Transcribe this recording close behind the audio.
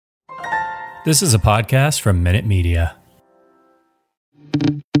This is a podcast from Minute Media.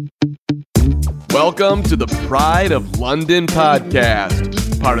 Welcome to the Pride of London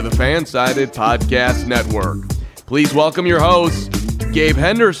podcast, part of the Fan-Sided Podcast Network. Please welcome your hosts, Gabe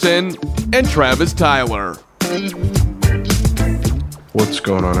Henderson and Travis Tyler. What's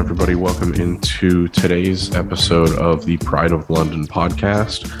going on, everybody? Welcome into today's episode of the Pride of London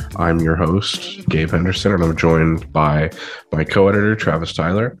podcast. I'm your host, Gabe Henderson, and I'm joined by my co-editor, Travis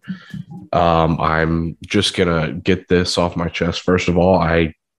Tyler. I'm just going to get this off my chest. First of all,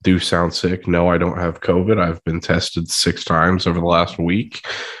 I do sound sick. No, I don't have COVID. I've been tested 6 times over the last week.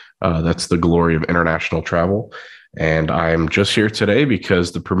 That's the glory of international travel. And I'm just here today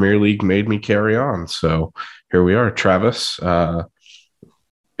because the Premier League made me carry on. So here we are. Travis,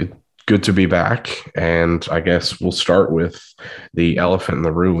 good to be back. And I guess we'll start with the elephant in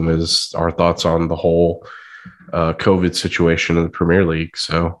the room is our thoughts on the whole COVID situation in the Premier League.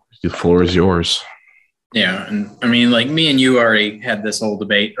 So the floor is yours. Yeah. And I mean, like me and you already had this whole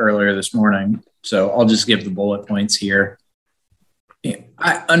debate earlier this morning. So I'll just give the bullet points here.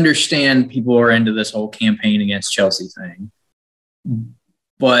 I understand people are into this whole campaign against Chelsea thing,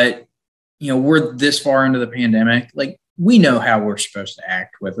 but, we're this far into the pandemic. Like, we know how we're supposed to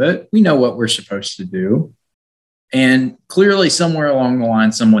act with it. We know what we're supposed to do. And clearly somewhere along the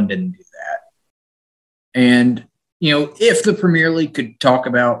line, someone didn't do that. And, if the Premier League could talk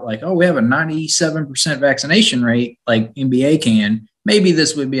about like, oh, we have a 97% vaccination rate, like NBA can, maybe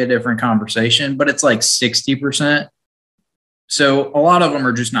this would be a different conversation, but it's like 60%. So a lot of them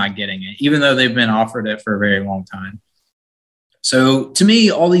are just not getting it, even though they've been offered it for a very long time. So to me,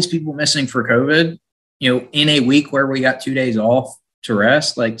 all these people missing for COVID, in a week where we got 2 days off to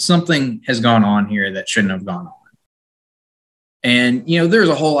rest, like something has gone on here that shouldn't have gone on. And, there's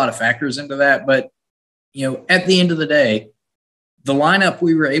a whole lot of factors into that. But, at the end of the day, the lineup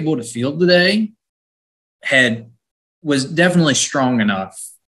we were able to field today was definitely strong enough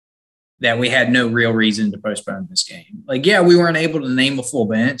that we had no real reason to postpone this game. Like, yeah, we weren't able to name a full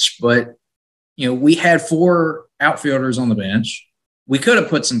bench, but, we had 4 outfielders on the bench. We could have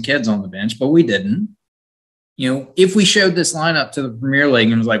put some kids on the bench, but we didn't. If we showed this lineup to the Premier League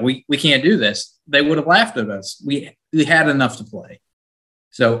and was like, we can't do this, they would have laughed at us. We had enough to play.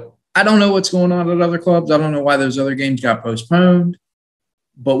 So I don't know what's going on at other clubs. I don't know why those other games got postponed,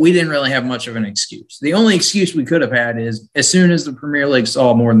 but we didn't really have much of an excuse. The only excuse we could have had is as soon as the Premier League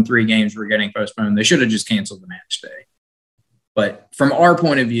saw more than 3 games were getting postponed, they should have just canceled the match day. But from our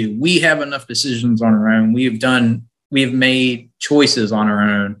point of view, we have enough decisions on our own. We've made choices on our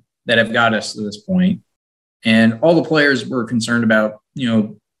own that have got us to this point. And all the players were concerned about,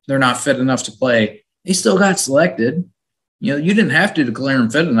 they're not fit enough to play. They still got selected. You didn't have to declare them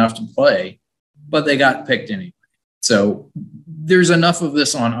fit enough to play, but they got picked anyway. So there's enough of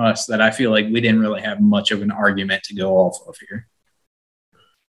this on us that I feel like we didn't really have much of an argument to go off of here.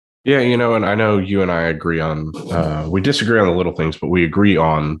 Yeah, and I know you and I agree on, we disagree on the little things, but we agree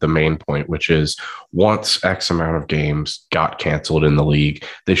on the main point, which is once X amount of games got canceled in the league,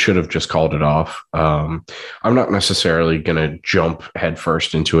 they should have just called it off. I'm not necessarily going to jump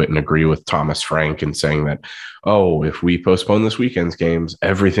headfirst into it and agree with Thomas Frank and saying that, oh, if we postpone this weekend's games,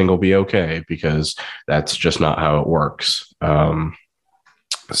 everything will be okay, because that's just not how it works.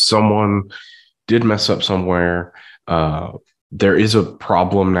 Someone did mess up somewhere. There is a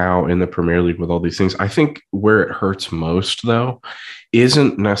problem now in the Premier League with all these things. I think where it hurts most, though,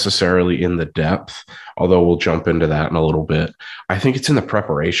 isn't necessarily in the depth, although we'll jump into that in a little bit. I think it's in the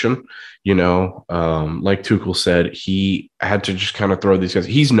preparation. Like Tuchel said, he had to just kind of throw these guys.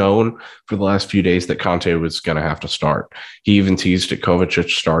 He's known for the last few days that Conte was going to have to start. He even teased at Kovacic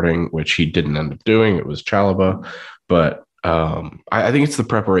starting, which he didn't end up doing. It was Chalobah. But I think it's the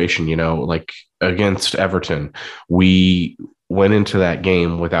preparation, like against Everton, we went into that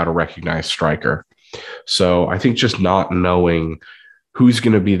game without a recognized striker. So I think just not knowing who's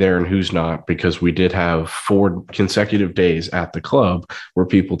going to be there and who's not, because we did have 4 consecutive days at the club where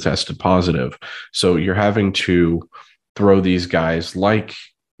people tested positive. So you're having to throw these guys like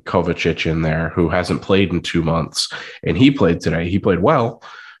Kovacic in there, who hasn't played in 2 months, and he played today. He played well,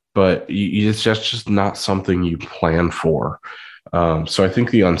 but it's just not something you plan for. So I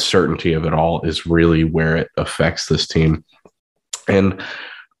think the uncertainty of it all is really where it affects this team. And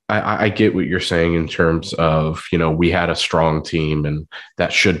I get what you're saying in terms of, we had a strong team and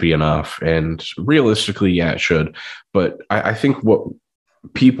that should be enough. And realistically, yeah, it should. But I think what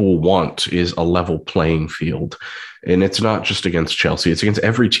people want is a level playing field. And it's not just against Chelsea. It's against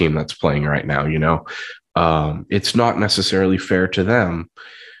every team that's playing right now, It's not necessarily fair to them.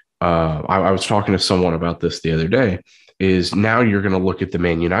 I was talking to someone about this the other day. is now you're going to look at the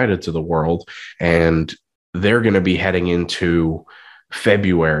Man Uniteds of the world, and they're going to be heading into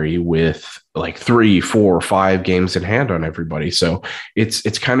February with like 3, 4, 5 games in hand on everybody. So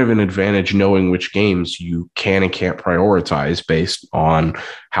it's kind of an advantage knowing which games you can and can't prioritize based on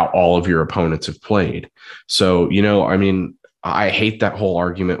how all of your opponents have played. So, I mean, I hate that whole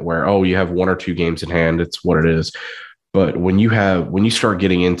argument where, oh, you have 1 or 2 games in hand. It's what it is. But when you start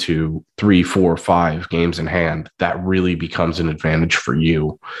getting into 3, 4, 5 games in hand, that really becomes an advantage for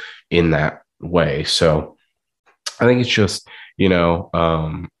you in that way. So I think it's just,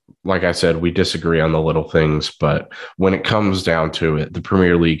 like I said, we disagree on the little things, but when it comes down to it, the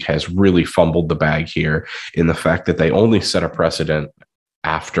Premier League has really fumbled the bag here in the fact that they only set a precedent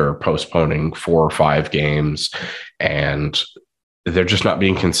after postponing 4 or 5 games, and they're just not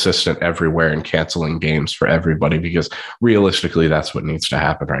being consistent everywhere and canceling games for everybody, because realistically, that's what needs to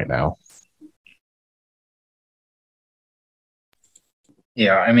happen right now.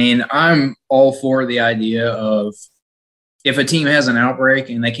 Yeah, I mean, I'm all for the idea of if a team has an outbreak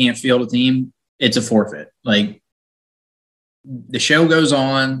and they can't field a team, it's a forfeit. Like, the show goes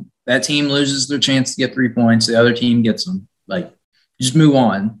on, that team loses their chance to get 3 points, the other team gets them. Like, just move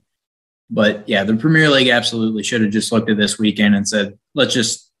on. But yeah, the Premier League absolutely should have just looked at this weekend and said, let's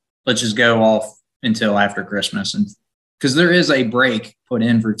just go off until after Christmas. And because there is a break put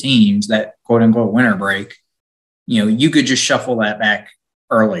in for teams, that quote unquote winter break, you could just shuffle that back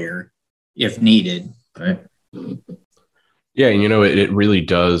earlier if needed. But yeah, it really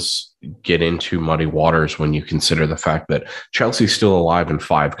does get into muddy waters when you consider the fact that Chelsea's still alive in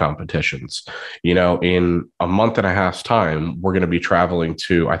 5 competitions. In a month and a half's time, we're going to be traveling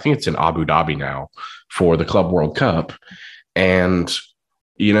to, I think it's in Abu Dhabi now, for the Club World Cup. And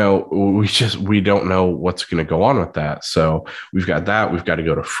we don't know what's going to go on with that. So we've got that. We've got to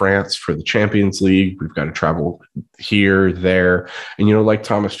go to France for the Champions League. We've got to travel here, there. And, like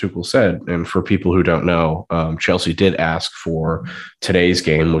Thomas Tuchel said, and for people who don't know, Chelsea did ask for today's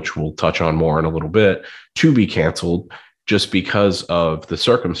game, which we'll touch on more in a little bit, to be canceled just because of the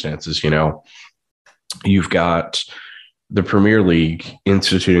circumstances. You've got the Premier League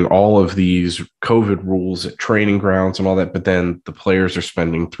instituting all of these COVID rules at training grounds and all that, but then the players are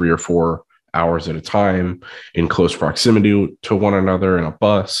spending 3 or 4 hours at a time in close proximity to one another in a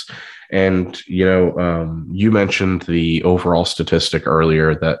bus. And, you mentioned the overall statistic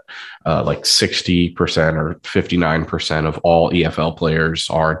earlier that like 60% or 59% of all EFL players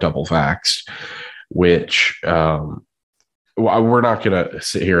are double vaxxed, which we're not going to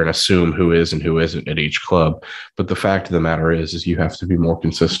sit here and assume who is and who isn't at each club. But the fact of the matter is you have to be more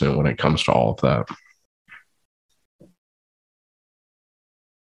consistent when it comes to all of that.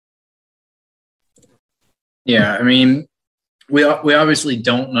 yeah, I mean, we obviously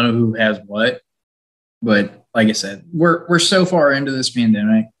don't know who has what, but like I said, we're so far into this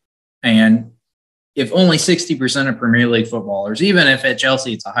pandemic, and if only 60% of Premier League footballers, even if at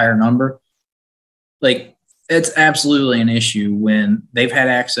Chelsea it's a higher number, like, it's absolutely an issue when they've had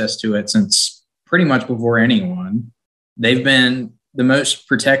access to it since pretty much before anyone. They've been the most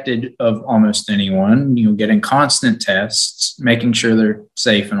protected of almost anyone, getting constant tests, making sure they're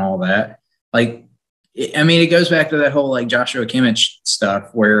safe and all that. Like, I mean, it goes back to that whole like Joshua Kimmich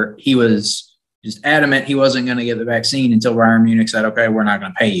stuff where he was just adamant he wasn't going to get the vaccine until Bayern Munich said, okay, we're not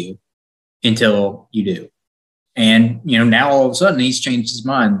going to pay you until you do. And, now all of a sudden he's changed his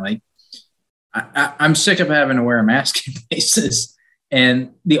mind. Like, I'm sick of having to wear a mask in places.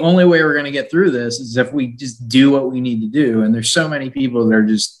 And the only way we're going to get through this is if we just do what we need to do. And there's so many people that are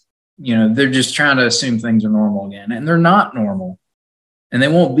just, they're just trying to assume things are normal again. And they're not normal. And they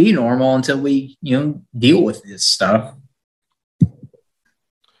won't be normal until we, deal with this stuff.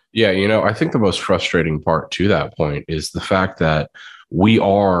 Yeah, I think the most frustrating part to that point is the fact that we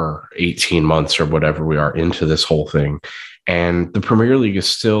are 18 months or whatever we are into this whole thing. And the Premier League is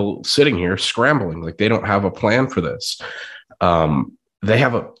still sitting here scrambling. Like, they don't have a plan for this. They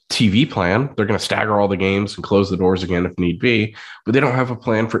have a TV plan. They're going to stagger all the games and close the doors again if need be. But they don't have a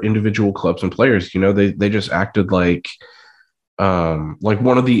plan for individual clubs and players. They just acted like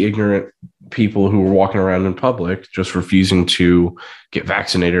one of the ignorant people who were walking around in public just refusing to get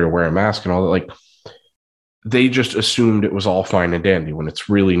vaccinated or wear a mask and all that. Like, they just assumed it was all fine and dandy when it's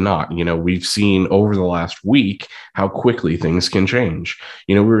really not. We've seen over the last week how quickly things can change.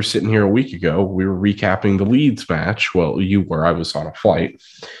 We were sitting here a week ago, we were recapping the Leeds match. Well, you were, I was on a flight,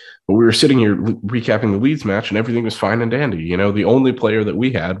 but we were sitting here recapping the Leeds match and everything was fine and dandy. The only player that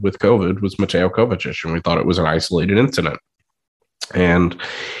we had with COVID was Mateo Kovacic, and we thought it was an isolated incident. And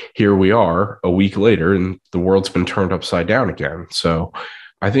here we are a week later and the world's been turned upside down again. So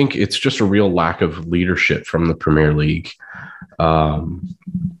I think it's just a real lack of leadership from the Premier League.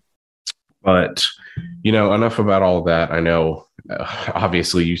 But, enough about all of that. I know,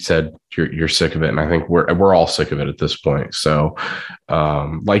 obviously, you said you're sick of it, and I think we're all sick of it at this point. So,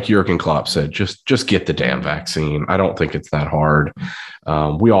 like Jurgen Klopp said, just get the damn vaccine. I don't think it's that hard.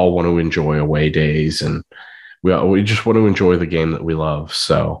 We all want to enjoy away days, and we just want to enjoy the game that we love.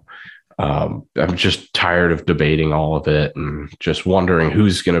 So, I'm just tired of debating all of it and just wondering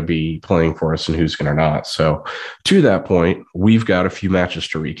who's going to be playing for us and who's going to not. So to that point, we've got a few matches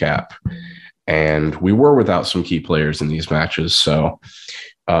to recap, and we were without some key players in these matches. So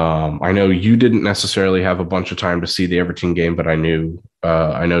I know you didn't necessarily have a bunch of time to see the Everton game, but I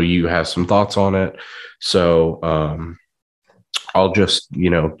know you have some thoughts on it. So I'll just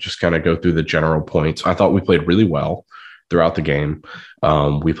kind of go through the general points. I thought we played really well throughout the game.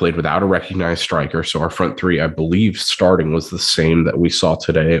 We played without a recognized striker. So our front three, I believe, starting was the same that we saw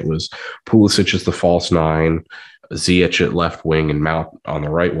today. It was Pulisic as the false nine, Ziyech at left wing, and Mount on the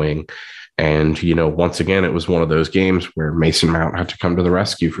right wing. And, once again, it was one of those games where Mason Mount had to come to the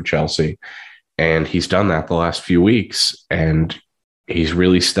rescue for Chelsea. And he's done that the last few weeks. And he's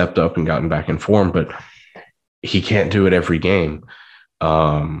really stepped up and gotten back in form, but he can't do it every game.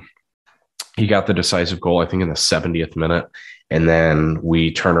 He got the decisive goal, I think, in the 70th minute. And then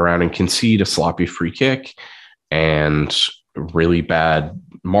we turn around and concede a sloppy free kick and really bad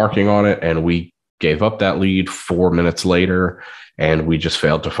marking on it. And we gave up that lead 4 minutes later, and we just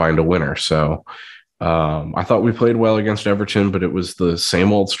failed to find a winner. So I thought we played well against Everton, but it was the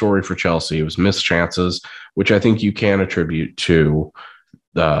same old story for Chelsea. It was missed chances, which I think you can attribute to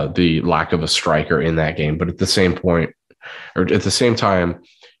the lack of a striker in that game. But at the same time,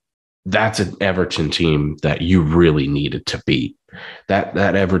 that's an Everton team that you really needed to beat. That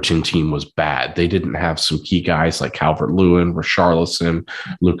Everton team was bad. They didn't have some key guys like Calvert-Lewin, Richarlison,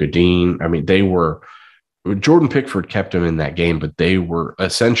 Luka Dean. I mean, Jordan Pickford kept him in that game, but they were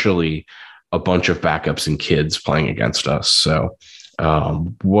essentially a bunch of backups and kids playing against us. So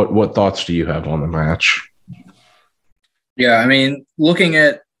what thoughts do you have on the match? Yeah, I mean, looking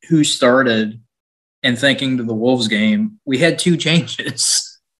at who started and thinking to the Wolves game, we had two changes.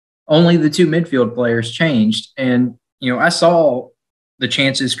 Only the two midfield players changed. And, I saw the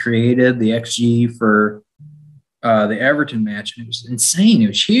chances created, the XG for the Everton match, and it was insane. It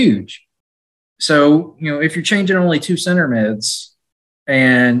was huge. So, if you're changing only two center mids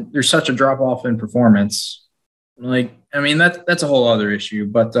and there's such a drop-off in performance, that's a whole other issue.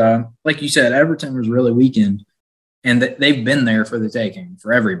 But like you said, Everton was really weakened, and they've been there for the taking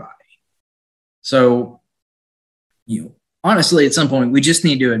for everybody. So, honestly, at some point, we just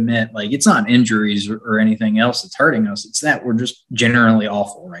need to admit, it's not injuries or anything else that's hurting us. It's that we're just generally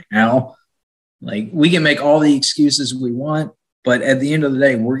awful right now. We can make all the excuses we want, but at the end of the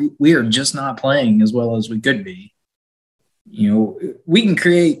day, we are just not playing as well as we could be. We can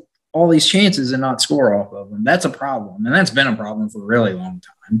create all these chances and not score off of them. That's a problem, and that's been a problem for a really long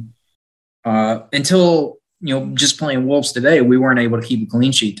time. Until, just playing Wolves today, we weren't able to keep a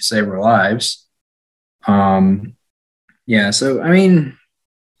clean sheet to save our lives. Yeah, so,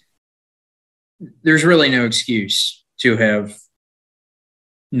 there's really no excuse to have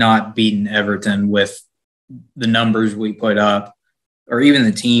not beaten Everton with the numbers we put up or even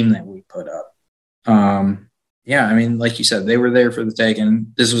the team that we put up. Like you said, they were there for the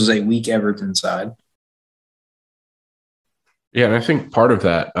taking. This was a weak Everton side. Yeah, and I think part of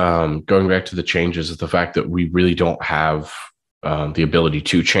that, going back to the changes, is the fact that we really don't have the ability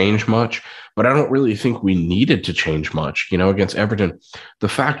to change much, but I don't really think we needed to change much, against Everton. The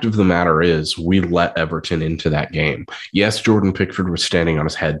fact of the matter is we let Everton into that game. Yes, Jordan Pickford was standing on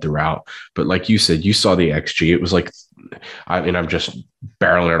his head throughout, but like you said, you saw the XG. It was I'm just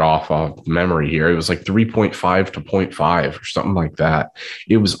barreling it off of memory here. It was 3.5 to 0.5 or something like that.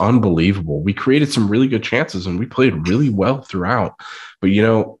 It was unbelievable. We created some really good chances and we played really well throughout, but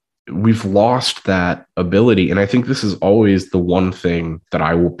we've lost that ability. And I think this is always the one thing that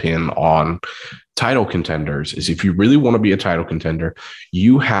I will pin on title contenders is if you really want to be a title contender,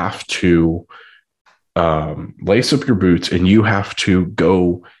 you have to lace up your boots and you have to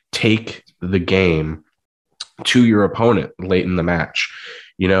go take the game to your opponent late in the match.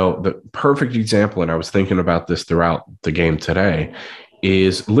 The perfect example, and I was thinking about this throughout the game today,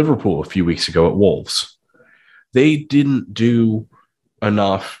 is Liverpool a few weeks ago at Wolves. They didn't do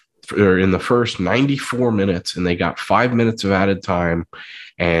enough in the first 94 minutes, and they got 5 minutes of added time.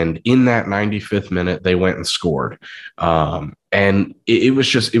 And in that 95th minute, they went and scored. And it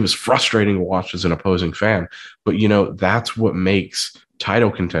was frustrating to watch as an opposing fan. But, that's what makes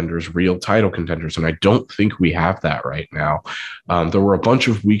title contenders, real title contenders. And I don't think we have that right now. There were a bunch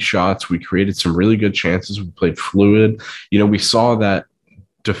of weak shots. We created some really good chances. We played fluid. We saw that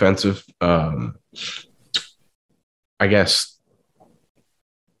defensive,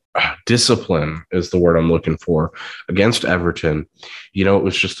 discipline is the word I'm looking for against Everton. It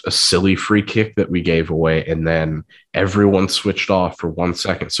was just a silly free kick that we gave away, and then everyone switched off for 1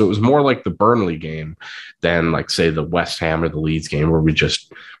 second. So it was more like the Burnley game than like, say, the West Ham or the Leeds game, where we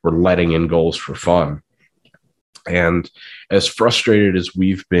just were letting in goals for fun. And as frustrated as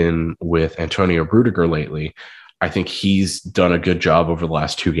we've been with Antonio Rudiger lately, I think he's done a good job over the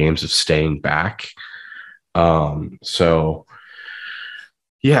last 2 games of staying back.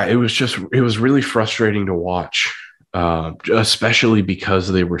 Yeah, it was really frustrating to watch, especially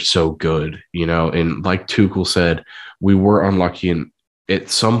because they were so good, and like Tuchel said, we were unlucky. And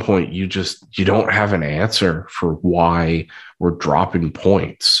at some point you don't have an answer for why we're dropping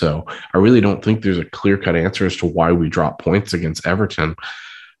points. So I really don't think there's a clear-cut answer as to why we drop points against Everton,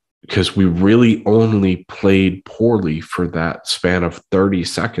 because we really only played poorly for that span of 30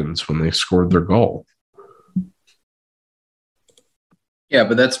 seconds when they scored their goal. Yeah,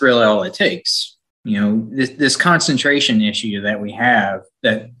 but that's really all it takes. This concentration issue that we have,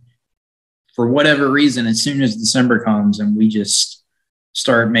 that for whatever reason, as soon as December comes and we just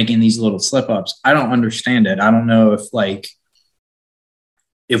start making these little slip-ups, I don't understand it. I don't know if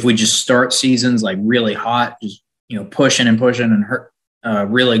we just start seasons like really hot, just, pushing and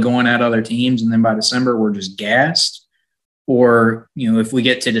really going at other teams, and then by December we're just gassed. Or, if we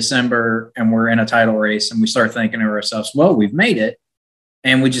get to December and we're in a title race and we start thinking to ourselves, well, we've made it,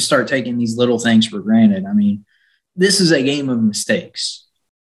 and we just start taking these little things for granted. I mean, this is a game of mistakes.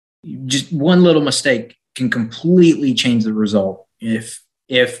 Just one little mistake can completely change the result. If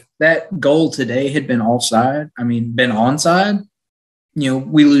that goal today had been onside,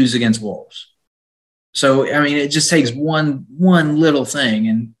 we lose against Wolves. So, it just takes one little thing.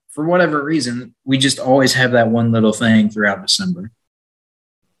 And for whatever reason, we just always have that one little thing throughout December.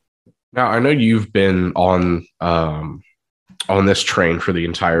 Now, I know you've been on this train for the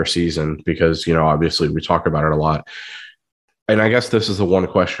entire season because, obviously we talk about it a lot. And I guess this is the one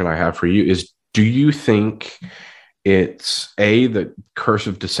question I have for you is, do you think it's the curse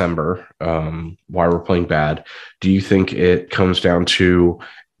of December, why we're playing bad? Do you think it comes down to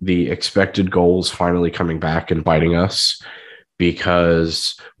the expected goals finally coming back and biting us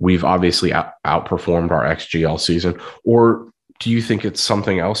because we've obviously outperformed our XG all season? Or do you think it's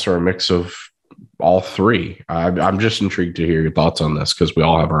something else, or a mix of all three? I'm just intrigued to hear your thoughts on this, because we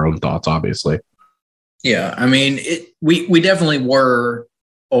all have our own thoughts, obviously. Yeah, we definitely were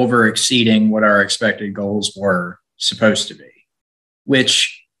over exceeding what our expected goals were supposed to be,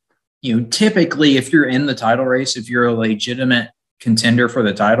 which, typically if you're in the title race, if you're a legitimate contender for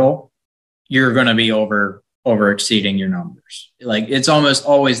the title, you're going to be over exceeding your numbers. Like, it's almost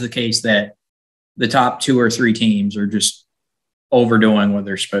always the case that the top 2 or 3 teams are just overdoing what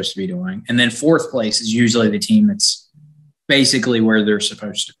they're supposed to be doing. And then 4th place is usually the team that's basically where they're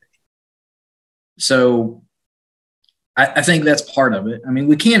supposed to be. So I think that's part of it.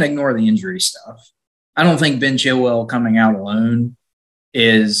 We can't ignore the injury stuff. I don't think Ben Chilwell coming out alone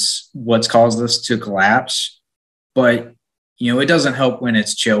is what's caused us to collapse. But, it doesn't help when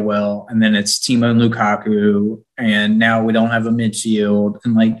it's Chilwell and then it's Timo Lukaku, and now we don't have a midfield.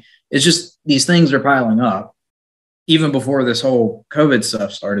 And it's just, these things are piling up. Even before this whole COVID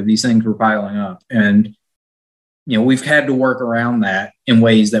stuff started, these things were piling up. And, we've had to work around that in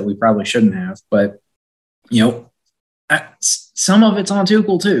ways that we probably shouldn't have. But, some of it's on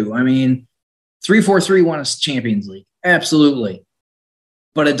Tuchel too. 3-4-3 won us Champions League. Absolutely.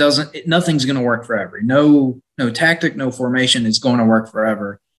 But nothing's going to work forever. No tactic, no formation is going to work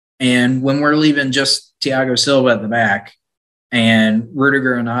forever. And when we're leaving just Thiago Silva at the back, and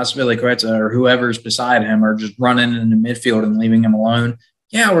Rudiger and Azpilicueta or whoever's beside him are just running in the midfield and leaving him alone,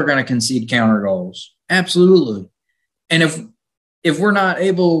 yeah, we're going to concede counter goals. Absolutely. And if we're not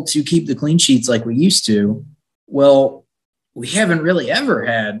able to keep the clean sheets like we used to, well, we haven't really ever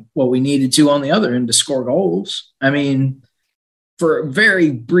had what we needed to on the other end to score goals. For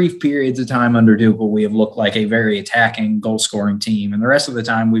very brief periods of time under Tuchel, we have looked like a very attacking, goal-scoring team. And the rest of the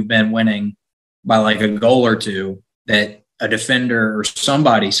time, we've been winning by like a goal or two that a defender or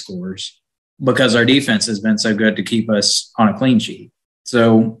somebody scores because our defense has been so good to keep us on a clean sheet.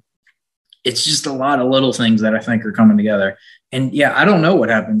 So it's just a lot of little things that I think are coming together. And, yeah, I don't know what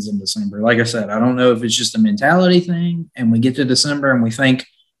happens in December. Like I said, I don't know if it's just a mentality thing and we get to December and we think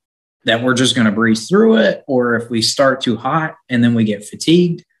that we're just going to breeze through it, or if we start too hot and then we get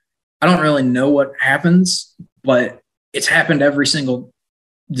fatigued. I don't really know what happens, but it's happened every single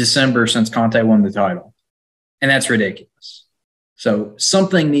December since Conte won the title. And that's ridiculous. So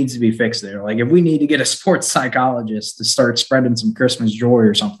something needs to be fixed there. Like if we need to get a sports psychologist to start spreading some Christmas joy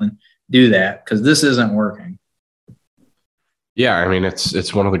or something, do that, because this isn't working. Yeah, I mean,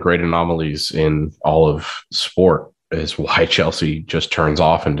 it's one of the great anomalies in all of sport is why Chelsea just turns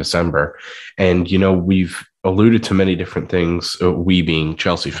off in December. And, we've alluded to many different things, we being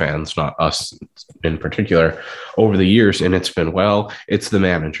Chelsea fans, not us in particular, over the years. And it's been, it's the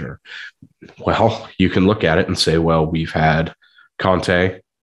manager. Well, you can look at it and say, we've had Conte,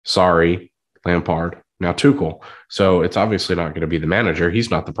 Sarri, Lampard, now Tuchel. So it's obviously not going to be the manager.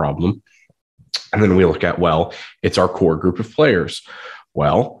 He's not the problem. And then we look at, it's our core group of players.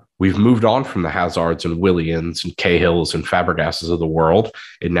 Well, we've moved on from the Hazards and Williams and Cahills and Fabregases of the world.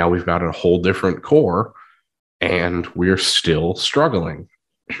 And now we've got a whole different core and we're still struggling.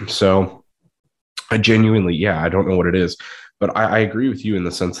 So I genuinely, I don't know what it is, but I agree with you in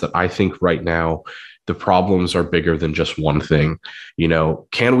the sense that I think right now the problems are bigger than just one thing.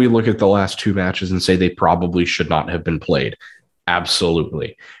 Can we look at the last two matches and say they probably should not have been played?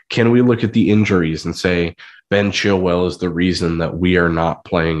 Absolutely. Can we look at the injuries and say Ben Chilwell is the reason that we are not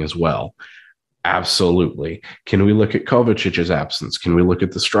playing as well? Absolutely. Can we look at Kovacic's absence? Can we look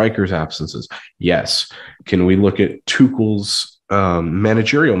at the strikers' absences? Yes. Can we look at Tuchel's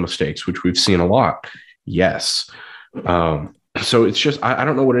managerial mistakes, which we've seen a lot? Yes. So it's just, I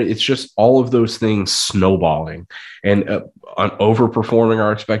don't know what it's just all of those things snowballing and overperforming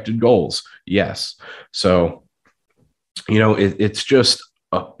our expected goals. Yes. So, it's just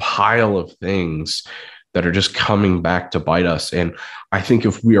a pile of things that are just coming back to bite us. And I think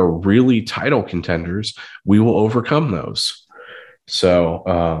if we are really title contenders, we will overcome those. So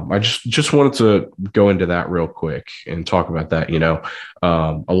I just wanted to go into that real quick and talk about that.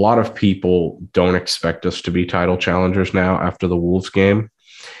 A lot of people don't expect us to be title challengers now after the Wolves game.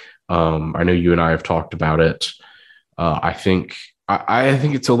 I know you and I have talked about it. I think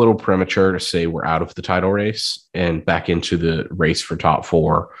it's a little premature to say we're out of the title race and back into the race for top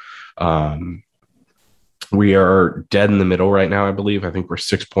four. We are dead in the middle right now, I believe. I think we're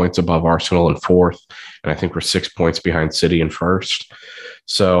 6 points above Arsenal in fourth, and I think we're 6 points behind City in first.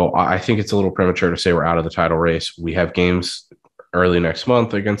 So I think it's a little premature to say we're out of the title race. We have games early next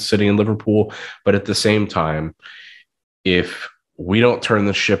month against City and Liverpool, but at the same time, if we don't turn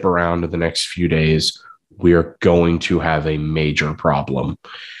the ship around in the next few days, we are going to have a major problem,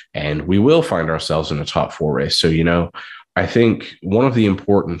 and we will find ourselves in a top four race. So, I think one of the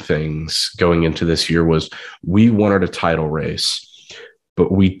important things going into this year was we wanted a title race,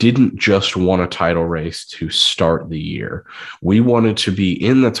 but we didn't just want a title race to start the year. We wanted to be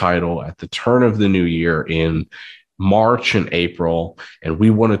in the title at the turn of the new year in March and April, and we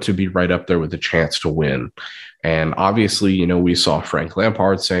wanted to be right up there with a chance to win. And obviously, we saw Frank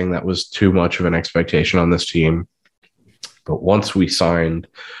Lampard saying that was too much of an expectation on this team. But once we signed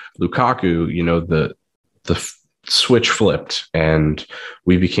Lukaku, the switch flipped and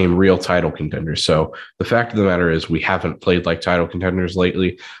we became real title contenders. So the fact of the matter is we haven't played like title contenders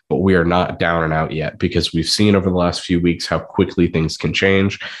lately, but we are not down and out yet because we've seen over the last few weeks how quickly things can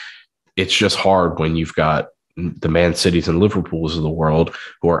change. It's just hard when you've got the Man Cities and Liverpools of the world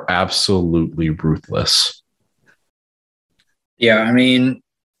who are absolutely ruthless. Yeah, I mean,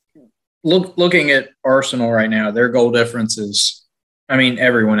 looking at Arsenal right now, their goal difference is,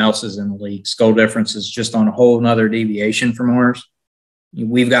 everyone else is in the league's goal difference is just on a whole nother deviation from ours.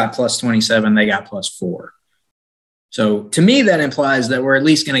 We've got plus 27, they got plus 4. So to me, that implies that we're at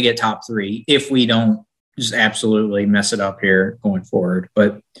least going to get top 3 if we don't just absolutely mess it up here going forward.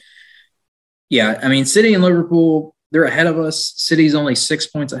 But yeah, City and Liverpool, they're ahead of us. City's only 6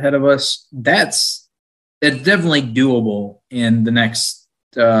 points ahead of us. That's definitely doable in the next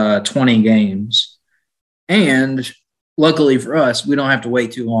 20 games. And luckily for us, we don't have to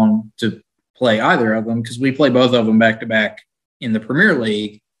wait too long to play either of them because we play both of them back-to-back in the Premier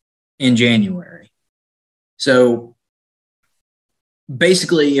League in January. So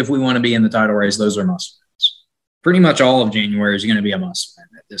basically, if we want to be in the title race, those are must-wins. Pretty much all of January is going to be a must-win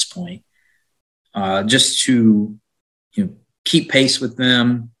at this point. Just to keep pace with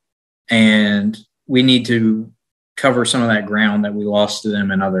them, and we need to cover some of that ground that we lost to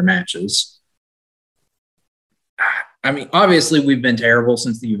them in other matches. Obviously, we've been terrible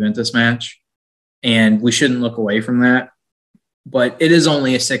since the Juventus match, and we shouldn't look away from that. But it is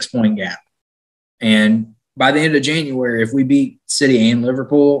only a 6-point gap. And by the end of January, if we beat City and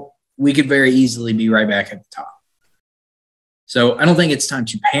Liverpool, we could very easily be right back at the top. So I don't think it's time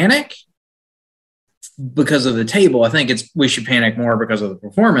to panic because of the table. I think we should panic more because of the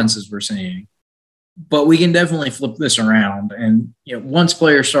performances we're seeing. but we can definitely flip this around. And once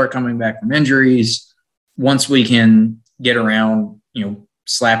players start coming back from injuries, once we can get around,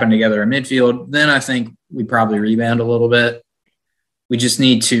 slapping together a midfield, then I think we probably rebound a little bit. We just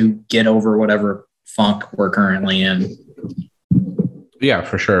need to get over whatever funk we're currently in. Yeah,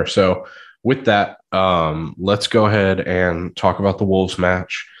 for sure. So with that, let's go ahead and talk about the Wolves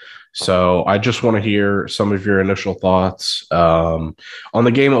match. So I just want to hear some of your initial thoughts on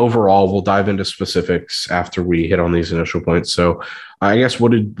the game overall. We'll dive into specifics after we hit on these initial points. So I guess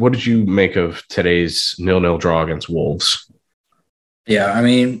what did you make of today's 0-0 draw against Wolves? Yeah, I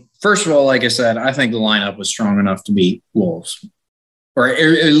mean, first of all, like I said, I think the lineup was strong enough to beat Wolves, or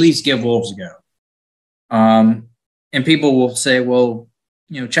at least give Wolves a go. And people will say, well,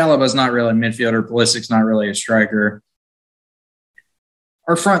 Chalobah's not really a midfielder. Pulisic's not really a striker.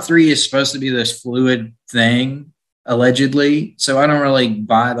 Our front three is supposed to be this fluid thing, allegedly. So I don't really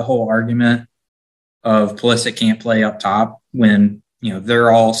buy the whole argument of Pulisic can't play up top when,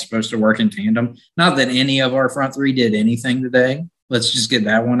 they're all supposed to work in tandem. Not that any of our front three did anything today. Let's just get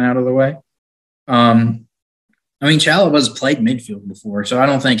that one out of the way. Chalobah's played midfield before, so I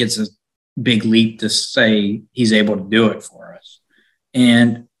don't think it's a big leap to say he's able to do it for us.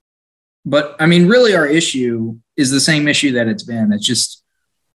 But really our issue is the same issue that it's been. It's just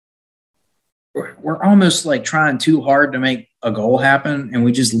we're almost like trying too hard to make a goal happen, and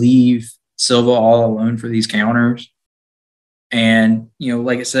we just leave Silva all alone for these counters. And,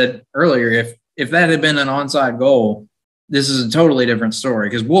 like I said earlier, if that had been an onside goal, this is a totally different story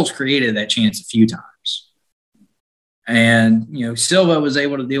because Wolves created that chance a few times. And, Silva was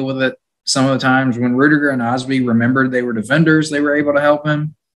able to deal with it some of the times. When Rudiger and Osby remembered they were defenders, they were able to help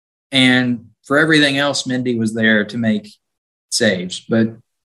him. And for everything else, Mendy was there to make saves. But,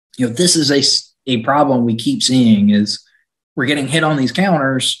 this is a problem we keep seeing is we're getting hit on these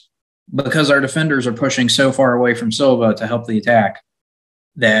counters because our defenders are pushing so far away from Silva to help the attack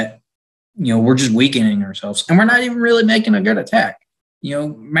that, we're just weakening ourselves. And we're not even really making a good attack.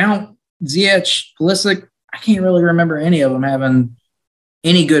 Mount, Ziyech, Pulisic, I can't really remember any of them having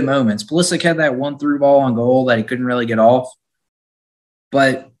any good moments. Pulisic had that one through ball on goal that he couldn't really get off.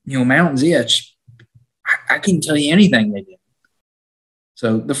 But, Mount and Ziyech, I couldn't tell you anything they did.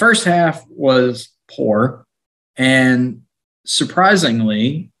 So the first half was poor. And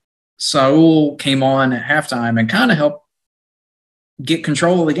surprisingly, Saul came on at halftime and kind of helped get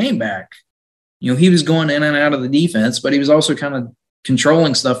control of the game back. He was going in and out of the defense, but he was also kind of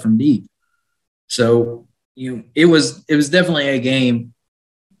controlling stuff from deep. So, it was definitely a game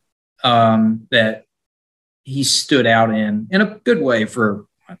that he stood out in a good way for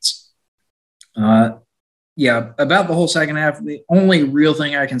once. About the whole second half, the only real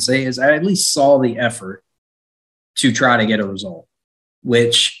thing I can say is I at least saw the effort to try to get a result,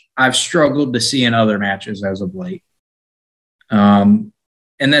 which I've struggled to see in other matches as of late.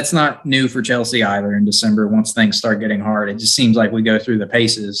 And that's not new for Chelsea either in December. Once things start getting hard, it just seems like we go through the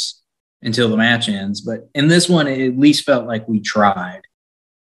paces until the match ends. But in this one, it at least felt like we tried.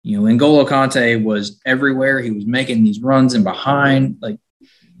 N'Golo Kante was everywhere. He was making these runs in behind. Like,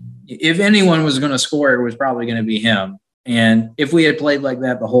 if anyone was going to score, it was probably going to be him. And if we had played like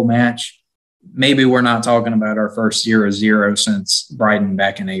that the whole match, maybe we're not talking about our first 0-0 since Brighton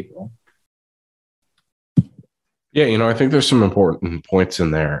back in April. Yeah, I think there's some important points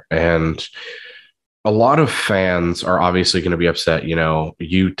in there. And a lot of fans are obviously going to be upset.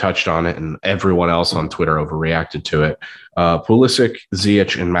 You touched on it and everyone else on Twitter overreacted to it. Pulisic,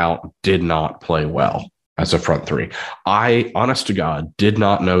 Ziyech, and Mount did not play well as a front three. I, honest to God, did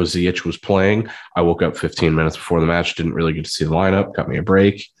not know Ziyech was playing. I woke up 15 minutes before the match, didn't really get to see the lineup, cut me a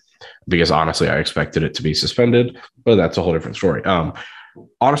break because honestly, I expected it to be suspended, but that's a whole different story.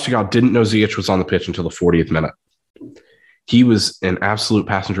 Honest to God, didn't know Ziyech was on the pitch until the 40th minute. He was an absolute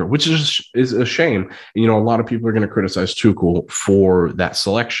passenger, which is a shame. A lot of people are going to criticize Tuchel for that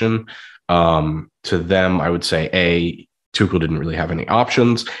selection. To them, I would say, A, Tuchel didn't really have any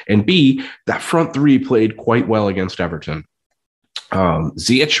options, and B, that front three played quite well against Everton.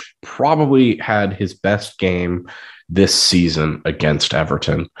 Ziyech probably had his best game this season against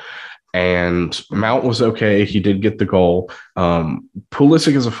Everton. And Mount was okay. He did get the goal.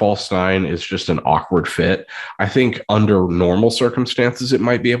 Pulisic as a false nine is just an awkward fit. I think under normal circumstances, it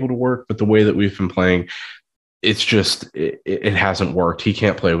might be able to work, but the way that we've been playing, it's just, it hasn't worked. He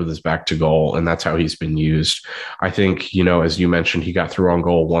can't play with his back to goal, and that's how he's been used. I think, as you mentioned, he got through on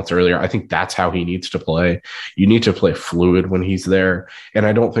goal once earlier. I think that's how he needs to play. You need to play fluid when he's there, and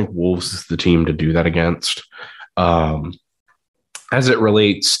I don't think Wolves is the team to do that against. As it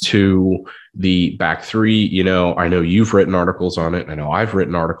relates to the back three, I know you've written articles on it. I know I've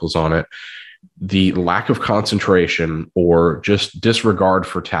written articles on it. the lack of concentration or just disregard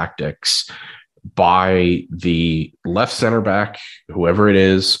for tactics by the left center back, whoever it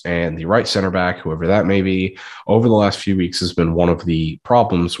is, and the right center back, whoever that may be, over the last few weeks has been one of the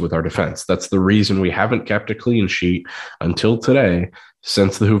problems with our defense. That's the reason we haven't kept a clean sheet until today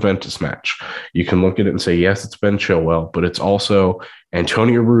since the Juventus match. You can look at it and say, yes, it's Ben Chilwell, but it's also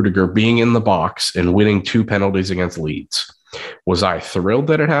Antonio Rudiger being in the box and winning 2 penalties against Leeds. Was I thrilled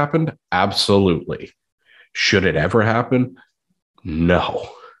that it happened? Absolutely. Should it ever happen? No.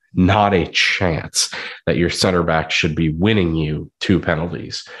 Not a chance that your center back should be winning you 2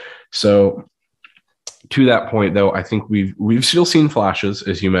 penalties. So to that point, though, I think we've still seen flashes,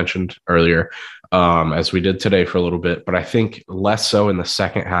 as you mentioned earlier, as we did today for a little bit, but I think less so in the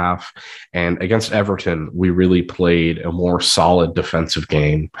second half. And against Everton, we really played a more solid defensive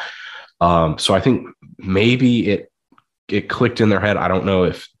game. So I think maybe it clicked in their head. I don't know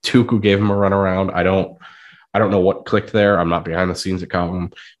if Tuchel gave him a runaround. I don't know what clicked there. I'm not behind the scenes at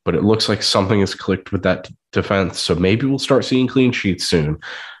Cotton, but it looks like something has clicked with that defense. So maybe we'll start seeing clean sheets soon.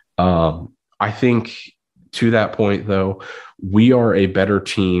 I think to that point, though, we are a better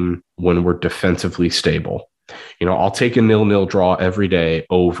team when we're defensively stable. I'll take a 0-0 draw every day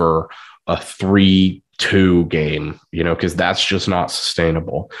over a 3-2 game, because that's just not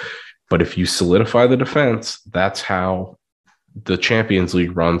sustainable. But if you solidify the defense, that's how the Champions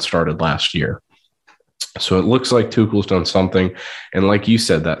League run started last year. So it looks like Tuchel's done something. And like you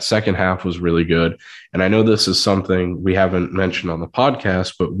said, that second half was really good. And I know this is something we haven't mentioned on the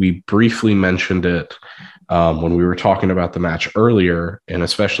podcast, but we briefly mentioned it when we were talking about the match earlier, and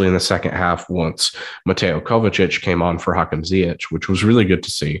especially in the second half once Mateo Kovacic came on for Hakim Ziyech, which was really good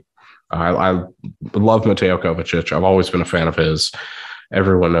to see. I love Mateo Kovacic. I've always been a fan of his.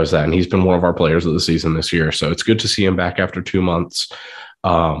 Everyone knows that. And he's been one of our players of the season this year. So it's good to see him back after 2 months.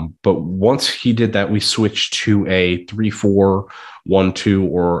 But once he did that, we switched to a 3-4-1-2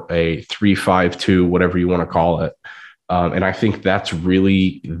 or a 3-5-2, whatever you want to call it. And I think that's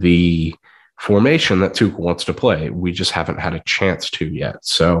really the formation that Tuchel wants to play. We just haven't had a chance to yet.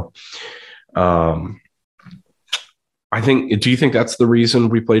 So do you think that's the reason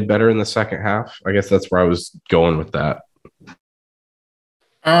we played better in the second half? I guess that's where I was going with that.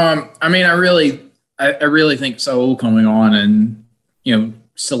 I really think Saul coming on and,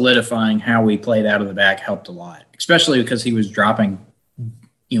 solidifying how we played out of the back helped a lot, especially because he was dropping,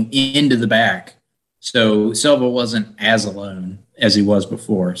 into the back. So Silva wasn't as alone as he was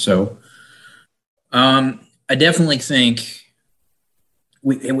before. So I definitely think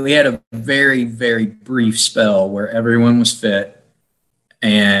we had a very, very brief spell where everyone was fit,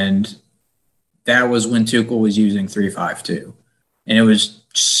 and that was when Tuchel was using 3-5-2. And it was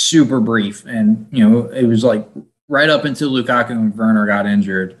super brief. And, it was like right up until Lukaku and Werner got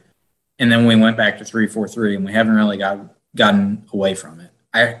injured. And then we went back to 3-4-3, and we haven't really gotten away from it.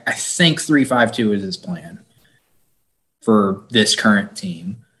 I think 3-5-2 is his plan for this current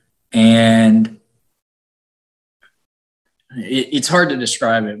team. And it's hard to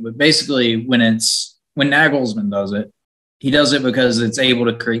describe it, but basically when Nagelsmann does it, he does it because it's able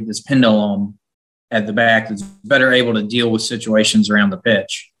to create this pendulum at the back that's better able to deal with situations around the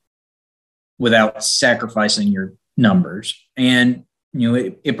pitch without sacrificing your numbers. And,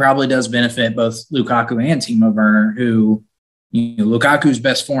 it probably does benefit both Lukaku and Timo Werner, who, Lukaku's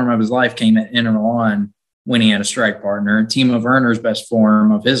best form of his life came at Inter Milan when he had a strike partner. Timo Werner's best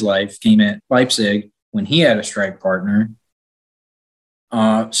form of his life came at Leipzig when he had a strike partner.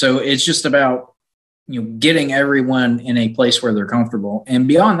 So it's just about, getting everyone in a place where they're comfortable. And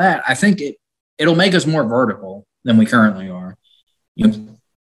beyond that, I think it'll make us more vertical than we currently are.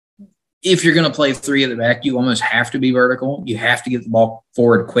 If you're going to play 3 at the back, you almost have to be vertical. You have to get the ball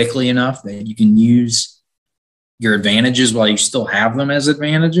forward quickly enough that you can use your advantages while you still have them as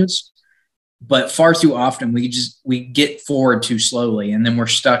advantages. But far too often we get forward too slowly, and then we're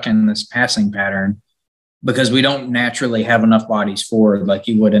stuck in this passing pattern because we don't naturally have enough bodies forward like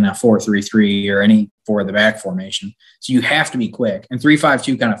you would in a 4-3-3 or any 4 at the back formation. So you have to be quick, and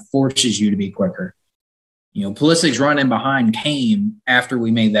 3-5-2 kind of forces you to be quicker. Pulisic's run in behind came after we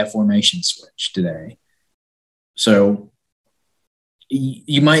made that formation switch today. So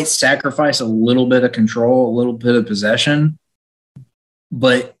you might sacrifice a little bit of control, a little bit of possession,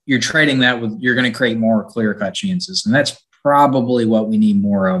 but you're trading that with, you're going to create more clear-cut chances. And that's probably what we need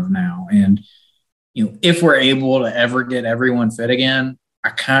more of now. And, if we're able to ever get everyone fit again,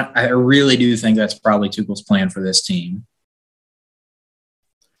 I really do think that's probably Tuchel's plan for this team.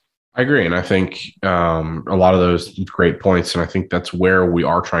 I agree. And I think a lot of those great points. And I think that's where we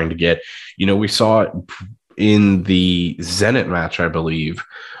are trying to get. We saw it in the Zenit match, I believe,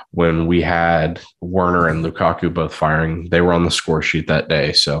 when we had Werner and Lukaku both firing, they were on the score sheet that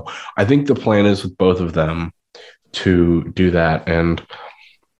day. So I think the plan is with both of them to do that. And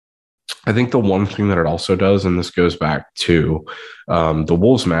I think the one thing that it also does, and this goes back to the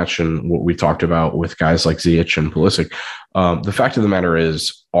Wolves match and what we talked about with guys like Ziyech and Pulisic, the fact of the matter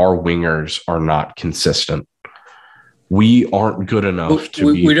is our wingers are not consistent. We aren't good enough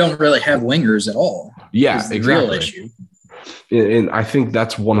we don't really have wingers at all. Yeah, is the exactly. real issue. And I think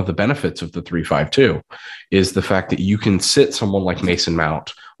that's one of the benefits of the 3-5-2 is the fact that you can sit someone like Mason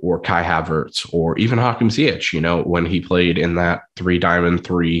Mount or Kai Havertz or even Hakim Ziyech, when he played in that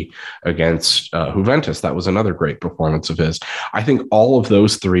 3-diamond-3 against Juventus. That was another great performance of his. I think all of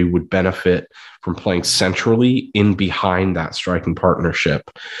those three would benefit from playing centrally in behind that striking partnership.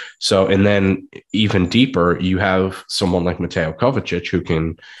 So, and then even deeper, you have someone like Mateo Kovacic who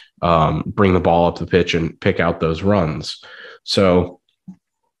can bring the ball up the pitch and pick out those runs. So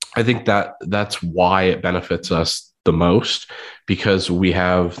I think that's why it benefits us the most, because we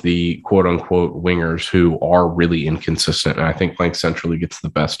have the quote unquote wingers who are really inconsistent. And I think playing centrally gets the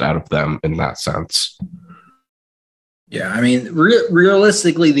best out of them in that sense. Yeah. I mean,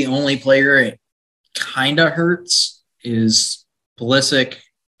 realistically, the only player it kind of hurts is Pulisic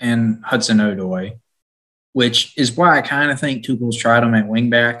and Hudson-Odoi, which is why I kind of think Tuchel's tried him at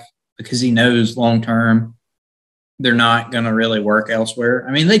wingback, because he knows long-term they're not going to really work elsewhere.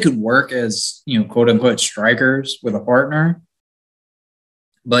 I mean, they could work as, quote-unquote strikers with a partner.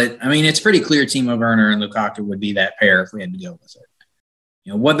 But, I mean, it's pretty clear Timo Werner and Lukaku would be that pair if we had to go with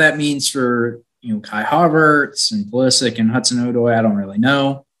it. What that means for, Kai Havertz and Pulisic and Hudson-Odoi, I don't really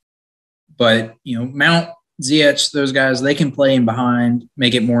know. But, Mount, Ziyech, those guys, they can play in behind,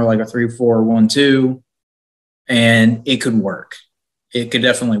 make it more like a 3-4-1-2, and it could work. It could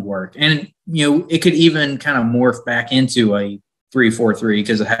definitely work. And, it could even kind of morph back into a 3-4-3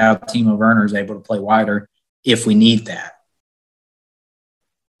 because of how Timo Werner is able to play wider if we need that.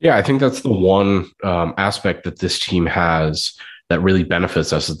 Yeah, I think that's the one aspect that this team has that really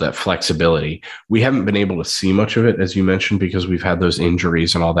benefits us, is that flexibility. We haven't been able to see much of it, as you mentioned, because we've had those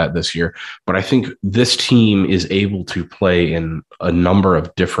injuries and all that this year. But I think this team is able to play in a number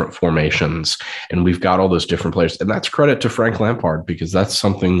of different formations, and we've got all those different players. And that's credit to Frank Lampard, because that's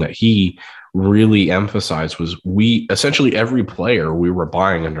something that he really emphasized was essentially every player we were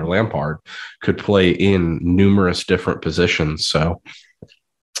buying under Lampard could play in numerous different positions. So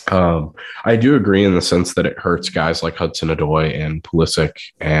I do agree in the sense that it hurts guys like Hudson-Odoi and Pulisic,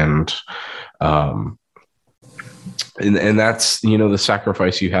 and that's, the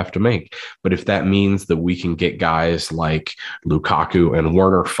sacrifice you have to make. But if that means that we can get guys like Lukaku and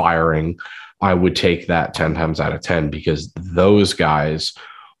Werner firing, I would take that 10 times out of 10, because those guys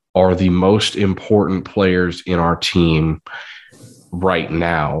are the most important players in our team right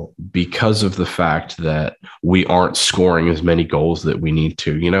now, because of the fact that we aren't scoring as many goals that we need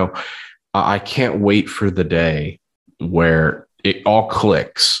to. I can't wait for the day where it all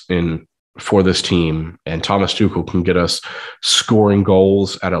clicks for this team and Thomas Tuchel can get us scoring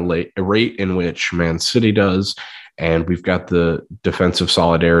goals at a rate in which Man City does, and we've got the defensive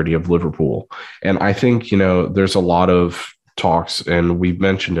solidarity of Liverpool. And I think, there's a lot of talks, and we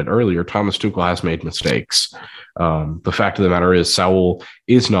mentioned it earlier, Thomas Tuchel has made mistakes. The fact of the matter is Saul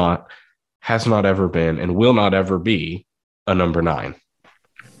has not ever been, and will not ever be a number 9.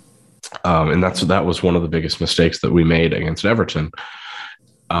 And that was one of the biggest mistakes that we made against Everton.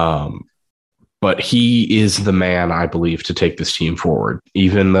 But he is the man, I believe, to take this team forward.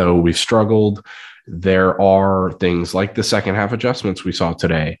 Even though we've struggled, there are things like the second half adjustments we saw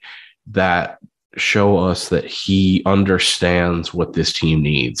today that show us that he understands what this team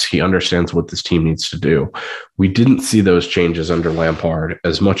needs. He understands what this team needs to do. We didn't see those changes under Lampard,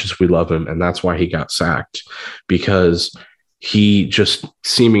 as much as we love him, and that's why he got sacked, because he just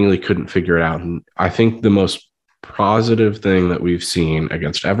seemingly couldn't figure it out. And I think the most positive thing that we've seen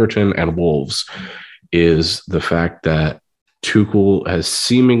against Everton and Wolves is the fact that Tuchel has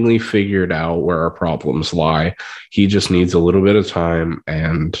seemingly figured out where our problems lie. He just needs a little bit of time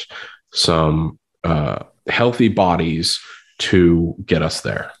and some healthy bodies to get us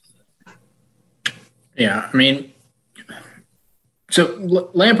there. Yeah, I mean, so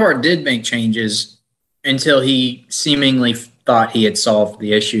Lampard did make changes until he seemingly thought he had solved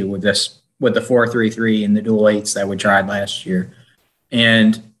the issue with the 4-3-3 and the dual eights that we tried last year.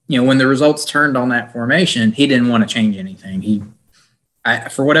 And, when the results turned on that formation, he didn't want to change anything.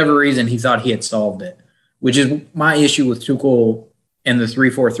 For whatever reason, he thought he had solved it, which is my issue with Tuchel and the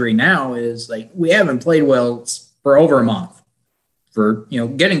 3-4-3 now is, like, we haven't played well for over a month, for,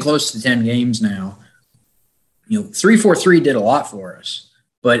 getting close to 10 games now. 3-4-3 did a lot for us.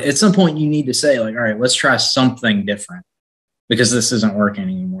 But at some point, you need to say, like, all right, let's try something different because this isn't working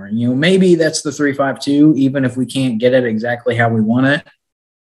anymore. Maybe that's the 3-5-2, even if we can't get it exactly how we want it.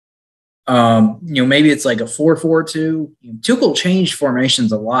 Maybe it's like a 4-4-2. Tuchel changed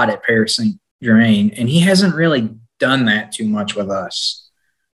formations a lot at Paris Saint-Germain, and he hasn't really done that too much with us.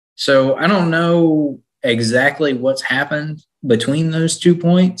 So I don't know exactly what's happened between those 2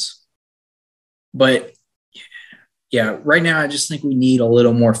 points. But, yeah, right now I just think we need a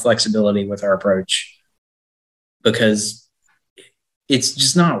little more flexibility with our approach because it's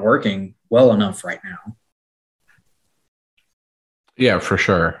just not working well enough right now. Yeah, for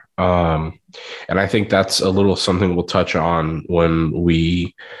sure. And I think that's a little something we'll touch on when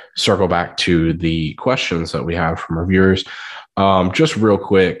we circle back to the questions that we have from our viewers. Just real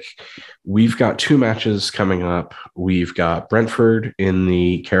quick, we've got 2 matches coming up. We've got Brentford in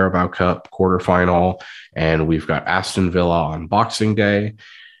the Carabao Cup quarterfinal, and we've got Aston Villa on Boxing Day.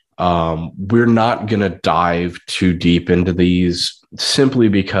 We're not going to dive too deep into these simply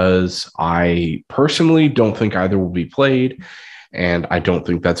because I personally don't think either will be played. And I don't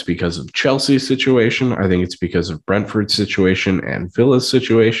think that's because of Chelsea's situation. I think it's because of Brentford's situation and Villa's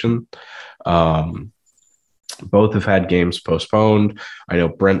situation. Both have had games postponed. I know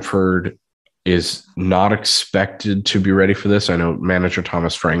Brentford is not expected to be ready for this. I know manager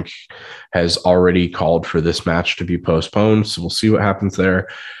Thomas Frank has already called for this match to be postponed. So we'll see what happens there.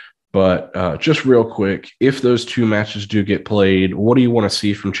 But just real quick, if those 2 matches do get played, what do you want to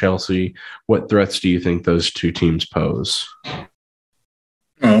see from Chelsea? What threats do you think those 2 teams pose?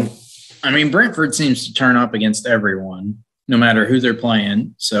 Well, Brentford seems to turn up against everyone, no matter who they're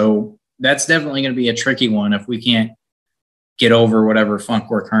playing. So that's definitely going to be a tricky one if we can't get over whatever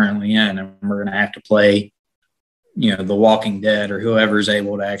funk we're currently in. And we're going to have to play, The Walking Dead or whoever's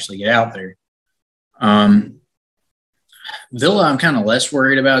able to actually get out there. Villa, I'm kind of less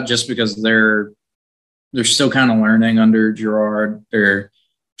worried about just because they're still kind of learning under Gerrard. They're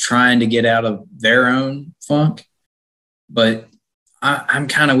trying to get out of their own funk. But I'm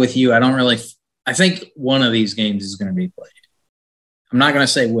kind of with you. I think one of these games is going to be played. I'm not going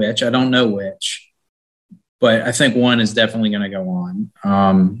to say which. I don't know which. But I think one is definitely going to go on.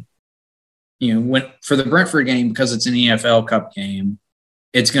 For the Brentford game, because it's an EFL Cup game,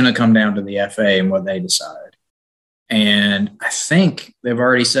 it's going to come down to the FA and what they decide. And I think they've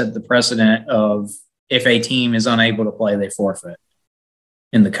already set the precedent of if a team is unable to play, they forfeit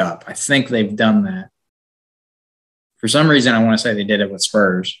in the Cup. I think they've done that. For some reason, I want to say they did it with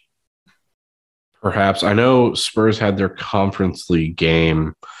Spurs. Perhaps. I know Spurs had their Conference League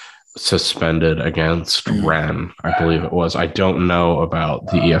game suspended against Rennes, I believe it was. I don't know about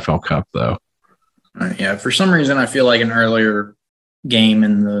the EFL Cup, though. Yeah, for some reason, I feel like an earlier game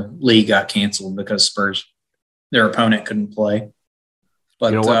in the league got canceled because Spurs, their opponent, couldn't play.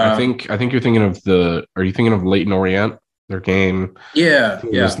 But you know what? I think you're thinking of are you thinking of Leyton Orient? Their game? Yeah.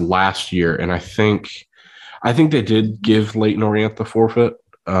 It was last year, and I think they did give Leyton Orient the forfeit.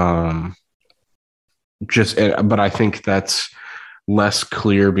 But I think that's less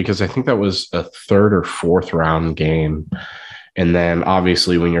clear because I think that was a 3rd or 4th round game. And then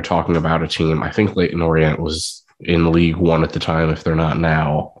obviously when you're talking about a team, I think Leyton Orient was in League One at the time, if they're not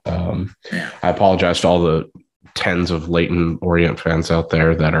now. I apologize to all the tens of Leyton Orient fans out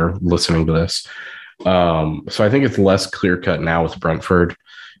there that are listening to this. So I think it's less clear cut now with Brentford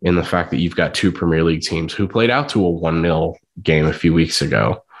in the fact that you've got 2 Premier League teams who played out to a 1-0 game a few weeks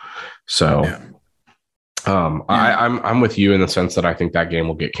ago. So I'm with you in the sense that I think that game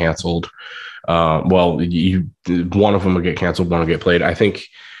will get canceled. One of them will get canceled, one will get played. I think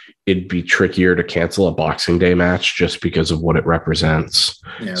it'd be trickier to cancel a Boxing Day match just because of what it represents.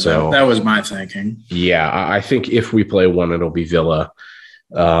 Yeah, so that was my thinking. Yeah, I think if we play one, it'll be Villa.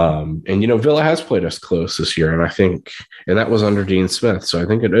 And Villa has played us close this year, and that was under Dean Smith. So I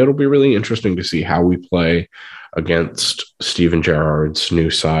think it'll be really interesting to see how we play against Steven Gerrard's new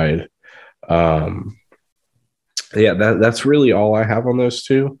side. That's really all I have on those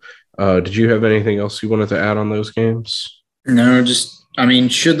 2. Did you have anything else you wanted to add on those games? No,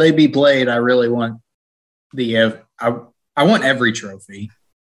 should they be played? I really want I want every trophy.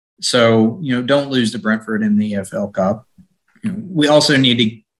 So, don't lose to Brentford in the EFL Cup. We also need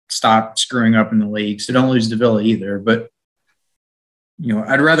to stop screwing up in the league. So don't lose to Villa either. But,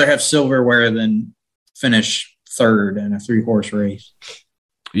 I'd rather have silverware than finish 3rd in a 3-horse race.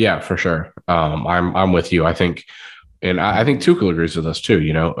 Yeah, for sure. I'm with you. I think Tuchel agrees with us too.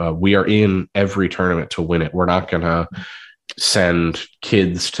 We are in every tournament to win it. We're not going to send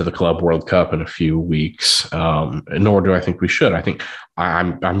kids to the Club World Cup in a few weeks, nor do I think we should. I think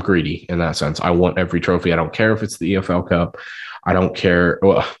I'm greedy in that sense. I want every trophy. I don't care if it's the EFL Cup. I don't care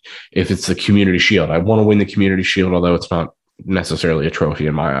if it's the Community Shield. I want to win the Community Shield, although it's not necessarily a trophy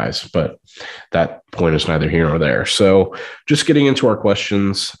in my eyes, but that point is neither here nor there. So just getting into our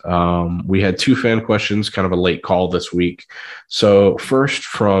questions, we had 2 fan questions, kind of a late call this week. So first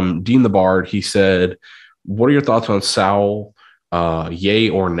from Dean the Bard, he said, what are your thoughts on Sowell, yay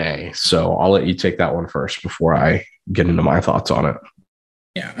or nay? So I'll let you take that one first before I get into my thoughts on it.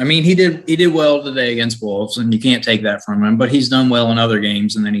 Yeah, I mean, he did well today against Wolves, and you can't take that from him, but he's done well in other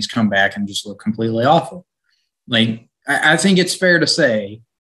games, and then he's come back and just looked completely awful. Like, I think it's fair to say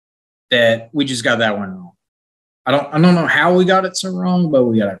that we just got that one wrong. I don't know how we got it so wrong, but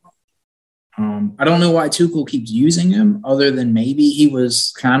we got it wrong. I don't know why Tuchel keeps using him, other than maybe he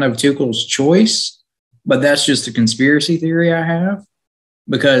was kind of Tuchel's choice, but that's just a conspiracy theory I have,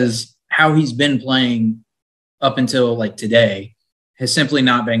 because how he's been playing up until like today has simply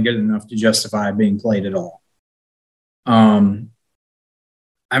not been good enough to justify being played at all.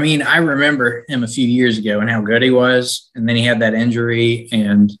 I mean, I remember him a few years ago and how good he was, and then he had that injury,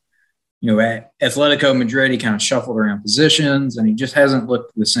 and at Atletico Madrid, he kind of shuffled around positions, and he just hasn't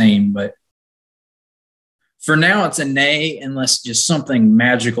looked the same. But for now, it's a nay, unless just something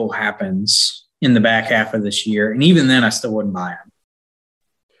magical happens in the back half of this year, and even then, I still wouldn't buy him.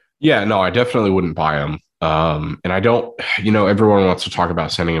 Yeah, no, I definitely wouldn't buy him. And I don't, everyone wants to talk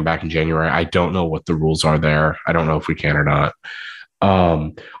about sending him back in January. I don't know what the rules are there. I don't know if we can or not.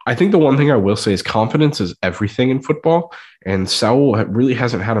 I think the one thing I will say is confidence is everything in football. And Sowell really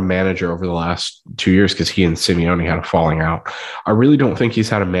hasn't had a manager over the last 2 years because he and Simeone had a falling out. I really don't think he's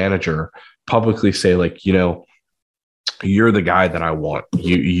had a manager publicly say, like, you're the guy that I want.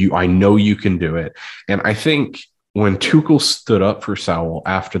 I know you can do it. And I think when Tuchel stood up for Sowell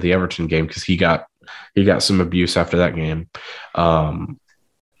after the Everton game, because he got some abuse after that game,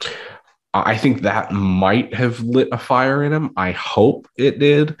 I think that might have lit a fire in him. I hope it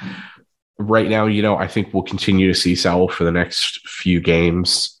did. Right now, I think we'll continue to see Sowell for the next few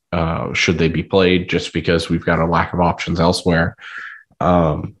games, should they be played, just because we've got a lack of options elsewhere.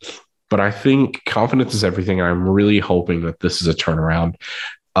 But I think confidence is everything, and I'm really hoping that this is a turnaround.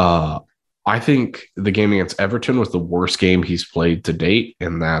 I think the game against Everton was the worst game he's played to date,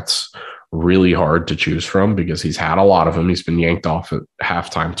 and that's really hard to choose from because he's had a lot of them. He's been yanked off at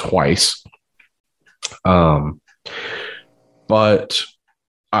halftime twice. But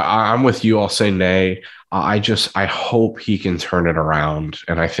I'm with you. I'll say nay. I hope he can turn it around.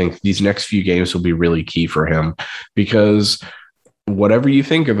 And I think these next few games will be really key for him, because whatever you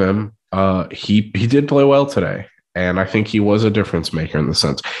think of him, he did play well today. And I think he was a difference maker in the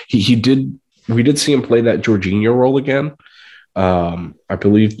sense we did see him play that Jorginho role again. I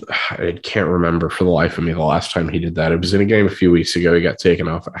believe, I can't remember for the life of me the last time he did that. It was in a game a few weeks ago. He got taken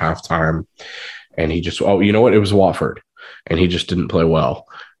off at halftime, and he just, you know what? It was Watford, and he just didn't play well.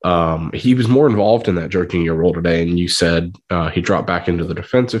 He was more involved in that Jorginho role today, and you said he dropped back into the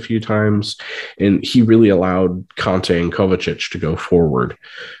defense a few times, and he really allowed Conte and Kovacic to go forward.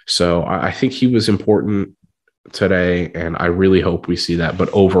 So I think he was important today, and I really hope we see that. But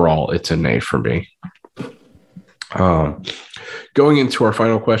overall, it's a nay for me. Going into our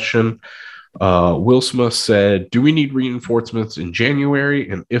final question, Will Smith said, do we need reinforcements in January?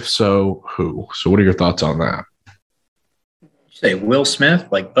 And if so, who? So what are your thoughts on that? Say Will Smith,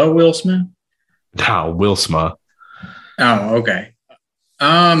 like the Will Smith? No, Will Smith. Oh, okay.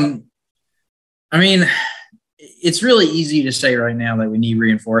 I mean, it's really easy to say right now that we need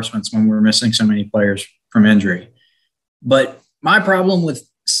reinforcements when we're missing so many players from injury. But my problem with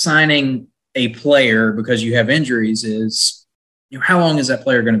signing a player because you have injuries is, how long is that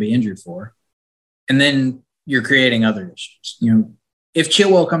player going to be injured for? And then you're creating other issues. If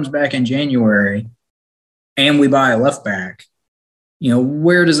Chilwell comes back in January and we buy a left back,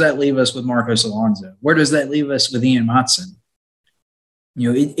 where does that leave us with Marcos Alonso? Where does that leave us with Ian Matson?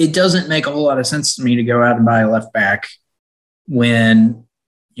 It doesn't make a whole lot of sense to me to go out and buy a left back when,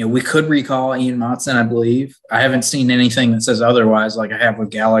 we could recall Ian Matson, I believe. I haven't seen anything that says otherwise, like I have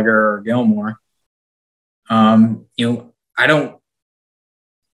with Gallagher or Gilmore.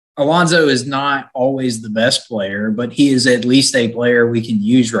 Alonso is not always the best player, but he is at least a player we can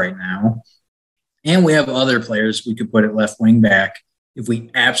use right now. And we have other players we could put at left wing back if we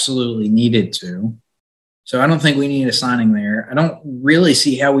absolutely needed to. So I don't think we need a signing there. I don't really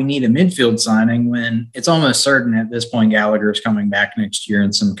see how we need a midfield signing when it's almost certain at this point Gallagher is coming back next year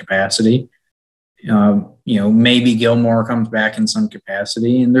in some capacity. Maybe Gilmore comes back in some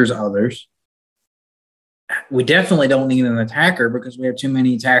capacity, and there's others. we definitely don't need an attacker because we have too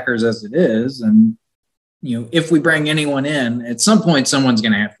many attackers as it is. And, if we bring anyone in, at some point, someone's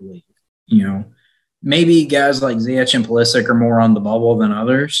going to have to leave. Maybe guys like Ziyech and Pulisic are more on the bubble than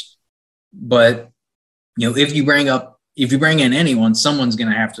others. But, if you bring in anyone, someone's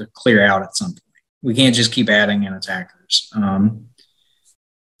going to have to clear out at some point. We can't just keep adding in attackers.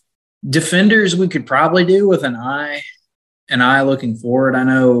 Defenders we could probably do with an eye looking forward. I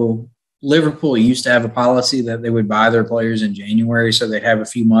know Liverpool used to have a policy that they would buy their players in January, so they'd have a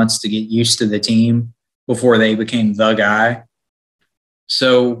few months to get used to the team before they became the guy.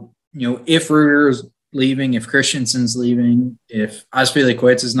 So, if Ruger's leaving, if Christensen's leaving, if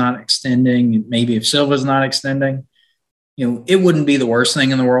Azpilicueta is not extending, maybe if Silva's not extending, it wouldn't be the worst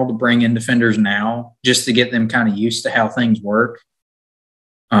thing in the world to bring in defenders now just to get them kind of used to how things work.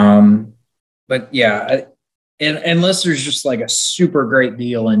 But yeah, unless there's just like a super great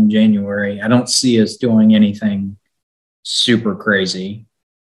deal in January, I don't see us doing anything super crazy.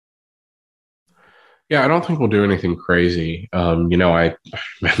 Yeah, I don't think we'll do anything crazy. I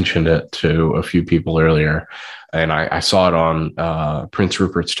mentioned it to a few people earlier, and I saw it on Prince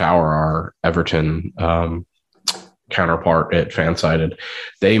Rupert's Tower, our Everton counterpart at Fansided.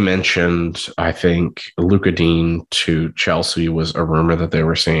 They mentioned, I think, Luka Dean to Chelsea was a rumor that they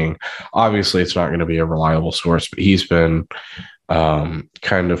were seeing. Obviously, it's not going to be a reliable source, but he's been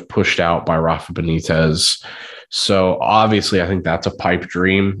kind of pushed out by Rafa Benitez. So obviously, I think that's a pipe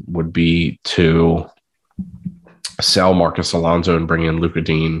dream, would be to sell Marcus Alonso and bring in Luka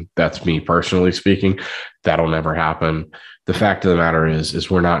Dean. That's me personally speaking. That'll never happen. The fact of the matter is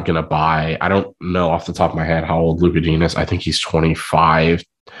we're not going to buy. I don't know off the top of my head how old Luka Dean is. I think he's 25.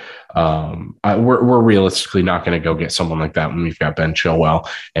 We're realistically not going to go get someone like that when we've got Ben Chilwell,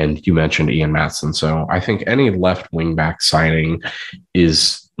 and you mentioned Ian Maatson. So I think any left wing back signing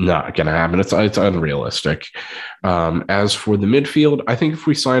is not going to happen. It's unrealistic. As for the midfield, I think if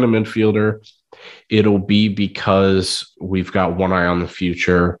we sign a midfielder, it'll be because we've got one eye on the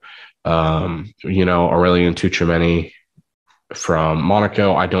future. Aurelien Tchouameni from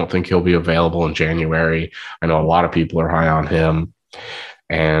Monaco, I don't think he'll be available in January. I know a lot of people are high on him.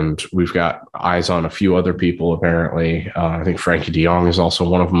 And we've got eyes on a few other people, apparently. I think Frankie de Jong is also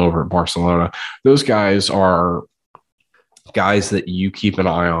one of them over at Barcelona. Those guys are guys that you keep an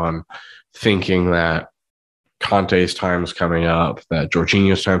eye on, thinking that Conte's time is coming up, that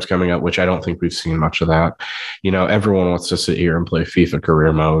Jorginho's time is coming up, which I don't think we've seen much of that. Everyone wants to sit here and play FIFA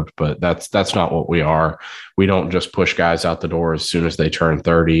career mode, but that's not what we are. We don't just push guys out the door as soon as they turn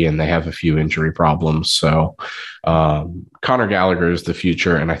 30 and they have a few injury problems. So Conor Gallagher is the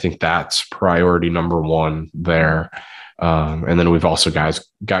future, and I think that's priority number one there. And then we've also got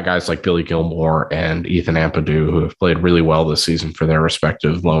guys like Billy Gilmore and Ethan Ampadu who have played really well this season for their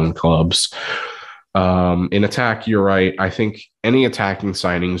respective loan clubs. In attack, you're right. I think any attacking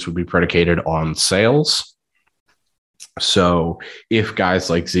signings would be predicated on sales. So if guys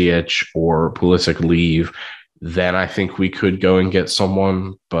like Ziyech or Pulisic leave, then I think we could go and get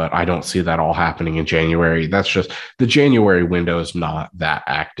someone, but I don't see that all happening in January. That's just the January window is not that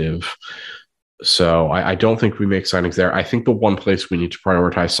active. So I don't think we make signings there. I think the one place we need to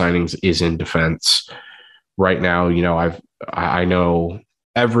prioritize signings is in defense. Right now, I know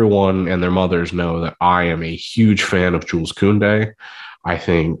everyone and their mothers know that I am a huge fan of Jules Koundé. I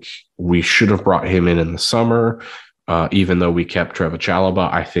think we should have brought him in the summer, even though we kept Trevor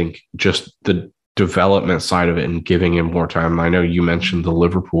Chalobah. I think just the development side of it and giving him more time. I know you mentioned the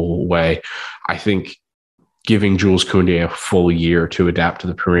Liverpool way. I think giving Jules Koundé a full year to adapt to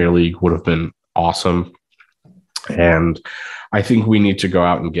the Premier League would have been awesome. And I think we need to go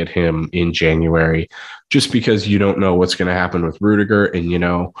out and get him in January, just because you don't know what's going to happen with Rudiger. And,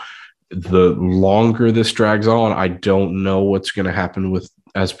 the longer this drags on, I don't know what's going to happen with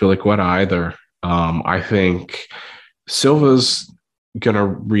Azpilicueta either. I think Silva's going to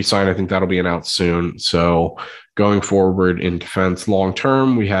re-sign. I think that'll be announced soon. So going forward in defense long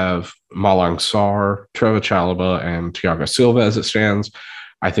term, we have Malang Sarr, Trevor Chalobah, and Thiago Silva as it stands.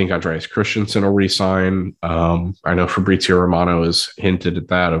 I think Andreas Christensen will resign. I know Fabrizio Romano has hinted at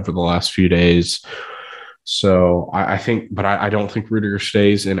that over the last few days. So I think, but I don't think Rudiger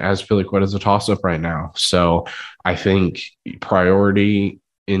stays, and Azpilicueta is a toss-up right now. So I think priority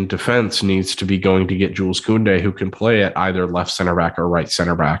in defense needs to be going to get Jules Koundé, who can play at either left center back or right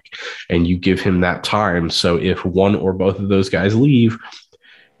center back, and you give him that time. So if one or both of those guys leave,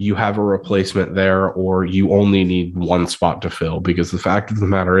 you have a replacement there, or you only need one spot to fill. Because the fact of the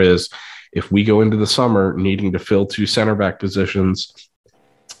matter is, if we go into the summer needing to fill two center back positions,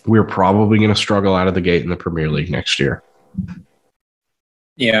 we're probably going to struggle out of the gate in the Premier League next year.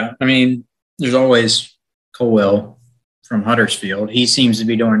 Yeah, I mean, there's always Colwell from Huddersfield. He seems to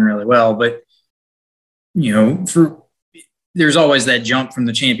be doing really well, but there's always that jump from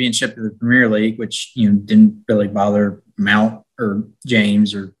the Championship to the Premier League, which didn't really bother Mount or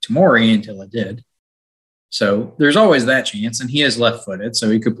James or Tomori until it did. So there's always that chance, and he is left-footed, so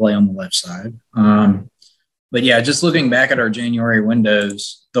he could play on the left side. But yeah, just looking back at our January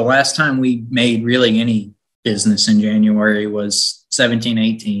windows, the last time we made really any business in January was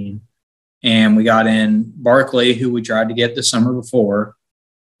 17-18. And we got in Barkley, who we tried to get the summer before,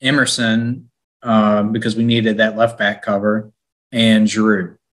 Emerson, because we needed that left back cover, and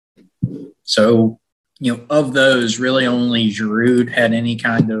Giroud. So, of those, really only Giroud had any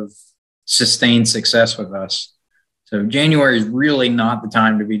kind of sustained success with us. So January is really not the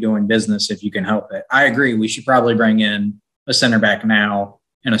time to be doing business if you can help it. I agree. We should probably bring in a center back now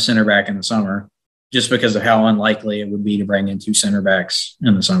and a center back in the summer, just because of how unlikely it would be to bring in 2 center backs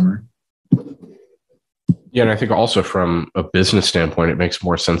in the summer. Yeah, and I think also from a business standpoint, it makes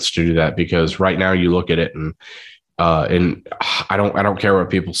more sense to do that, because right now you look at it and I don't care what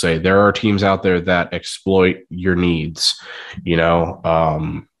people say. There are teams out there that exploit your needs.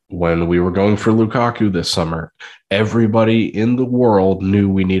 When we were going for Lukaku this summer, everybody in the world knew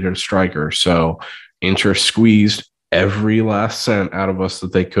we needed a striker. So Inter squeezed every last cent out of us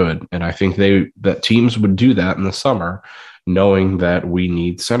that they could. And I think that teams would do that in the summer, knowing that we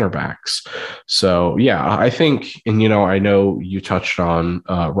need center backs. So, yeah, I think, and, I know you touched on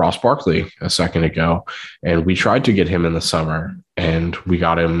Ross Barkley a second ago, and we tried to get him in the summer and we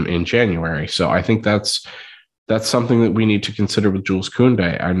got him in January. So I think that's something that we need to consider with Jules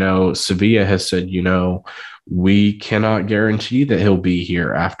Koundé. I know Sevilla has said, we cannot guarantee that he'll be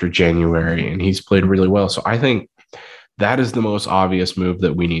here after January, and he's played really well. So I think that is the most obvious move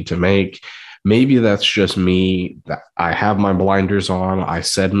that we need to make. Maybe that's just me. I have my blinders on. I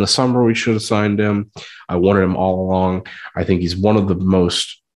said in the summer we should have signed him. I wanted him all along. I think he's one of the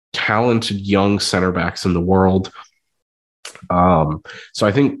most talented young center backs in the world. So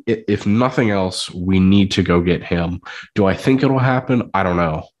I think if nothing else, we need to go get him. Do I think it'll happen? I don't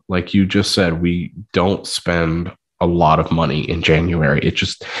know. Like you just said, we don't spend a lot of money in January.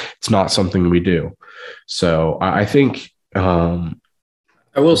 It's not something we do. So I think,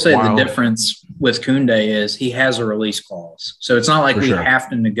 I will say the difference with Koundé is he has a release clause. So it's not like we have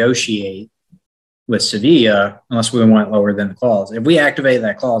to negotiate with Sevilla unless we want lower than the clause. If we activate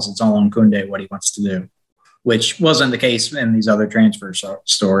that clause, it's all on Koundé what he wants to do, which wasn't the case in these other transfer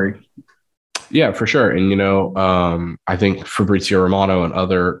story. Yeah, for sure. And, I think Fabrizio Romano and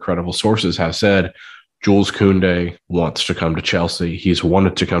other credible sources have said Jules Koundé wants to come to Chelsea. He's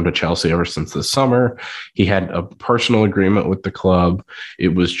wanted to come to Chelsea ever since the summer. He had a personal agreement with the club. It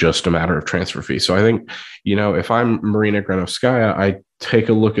was just a matter of transfer fee. So I think, if I'm Marina Granovskaya, I take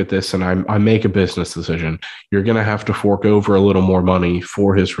a look at this and I make a business decision. You're going to have to fork over a little more money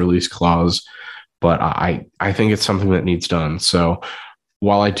for his release clause, but I think it's something that needs done. So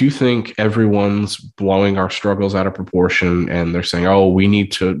while I do think everyone's blowing our struggles out of proportion and they're saying, oh, we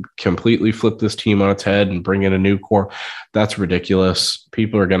need to completely flip this team on its head and bring in a new core, that's ridiculous.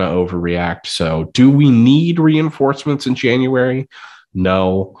 People are going to overreact. So do we need reinforcements in January?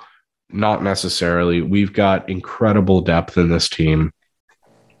 No, not necessarily. We've got incredible depth in this team.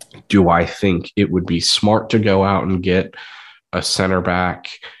 Do I think it would be smart to go out and get a center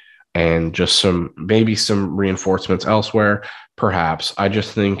back and just maybe some reinforcements elsewhere? Perhaps. I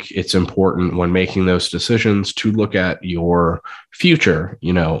just think it's important when making those decisions to look at your future.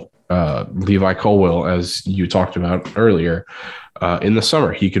 Levi Colwell, as you talked about earlier, in the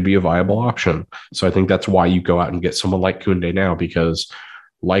summer, he could be a viable option. So I think that's why you go out and get someone like Koundé now, because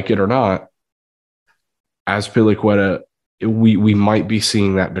like it or not, as Piliqueta, we might be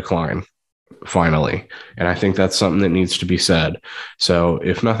seeing that decline finally. And I think that's something that needs to be said. So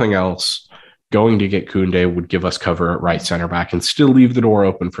if nothing else, going to get Koundé would give us cover at right center back and still leave the door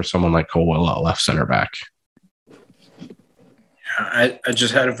open for someone like Colwell at left center back. I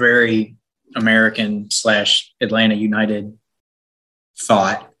just had a very American/Atlanta United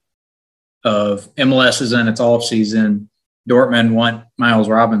thought of MLS is in its off season. Dortmund want Miles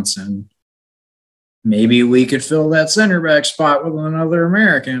Robinson. Maybe we could fill that center back spot with another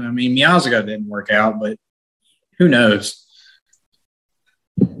American. I mean, Miazga didn't work out, but who knows?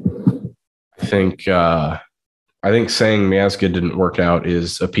 I think saying Miazga didn't work out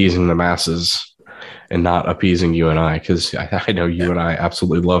is appeasing the masses and not appeasing you and I, because I know you and I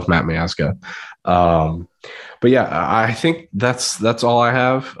absolutely love Matt Miazga. But yeah, I think that's all I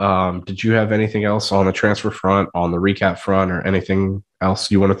have. Did you have anything else on the transfer front, on the recap front, or anything else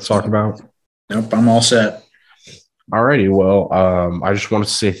you wanted to talk about? Nope, I'm all set. Alrighty, well, I just wanted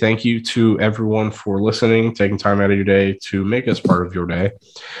to say thank you to everyone for listening, taking time out of your day to make us part of your day.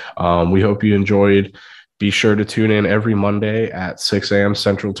 We hope you enjoyed. Be sure to tune in every Monday at 6 a.m.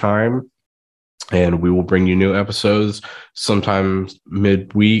 Central Time, and we will bring you new episodes sometimes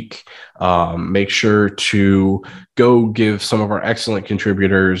midweek. Make sure to go give some of our excellent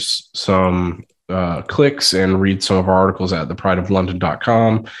contributors some clicks and read some of our articles at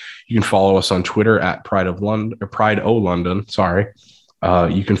theprideoflondon.com. You can follow us on Twitter at Pride O London. Sorry.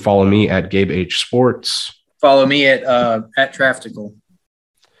 You can follow me at Gabe H Sports. Follow me at Traftical.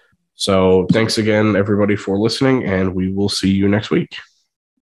 So thanks again, everybody, for listening, and we will see you next week.